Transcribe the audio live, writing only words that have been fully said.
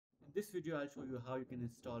In this video, I'll show you how you can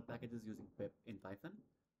install packages using pip in Python.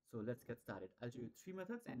 So let's get started. I'll show you three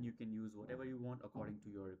methods and you can use whatever you want according to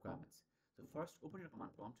your requirements. So first, open your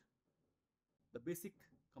command prompt. The basic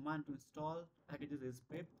command to install packages is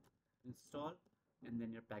pip install and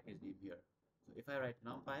then your package name here. So if I write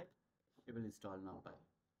numpy, it will install numpy.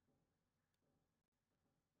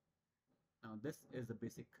 Now this is the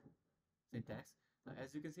basic syntax. Now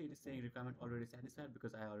as you can see, it is saying requirement already satisfied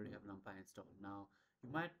because I already have numpy installed. Now you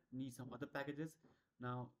might need some other packages.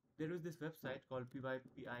 Now there is this website called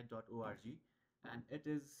pypi.org and it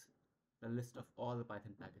is the list of all the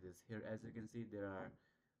Python packages. Here as you can see, there are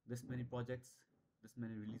this many projects, this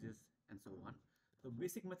many releases and so on. So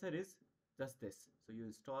basic method is just this. So you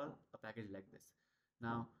install a package like this.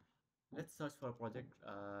 Now let's search for a project.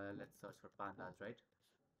 Let's search for pandas, right?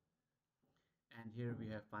 And here we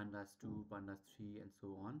have pandas 2, pandas 3 and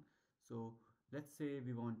so on. So let's say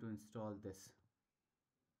we want to install this.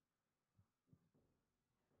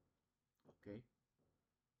 Okay,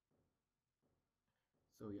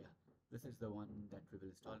 so yeah, this is the one that we will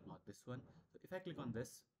install, not this one. So if I click on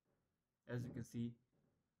this, as you can see,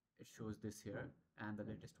 it shows this here and the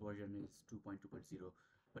latest version is 2.2.0.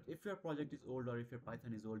 But if your project is old or if your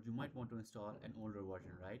Python is old, you might want to install an older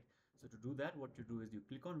version, right? So to do that, what you do is you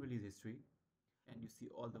click on release history and you see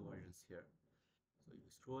all the versions here. So you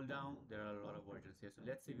scroll down, there are a lot of versions here. So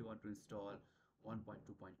let's say we want to install 1.2.2,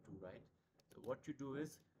 right? So what you do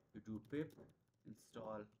is you do pip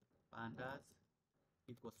install pandas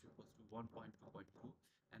equals to 1.2.2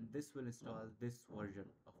 and this will install this version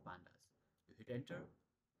of pandas. You hit enter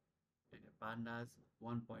and your pandas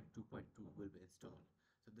 1.2.2 will be installed.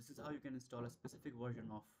 So this is how you can install a specific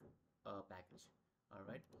version of a package. All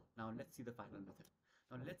right, now let's see the final method.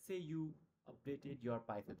 Now let's say you updated your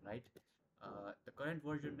Python, right? The current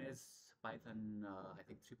version is Python, I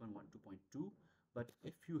think 3.1.2.2, but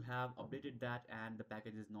if you have updated that and the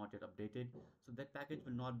package is not yet updated, so that package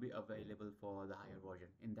will not be available for the higher version.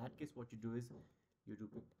 In that case, what you do is you do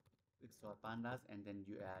install pandas and then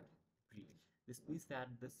you add pre. This means that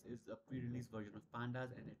this is a pre-release version of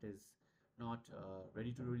pandas and it is not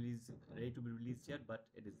ready to be released yet, but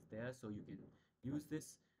it is there, so you can use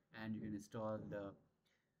this and you can install the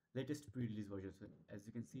latest pre-release version. So as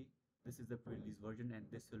you can see, this is the pre-release version and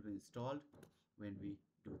this will be installed when we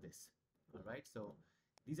do this. All right, so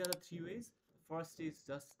these are the three ways. First is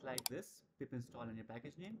just like this: pip install and your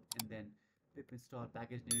package name, and then pip install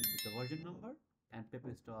package name with the version number, and pip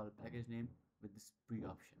install package name with this pre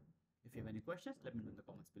option. If you have any questions, let me know in the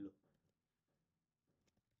comments below.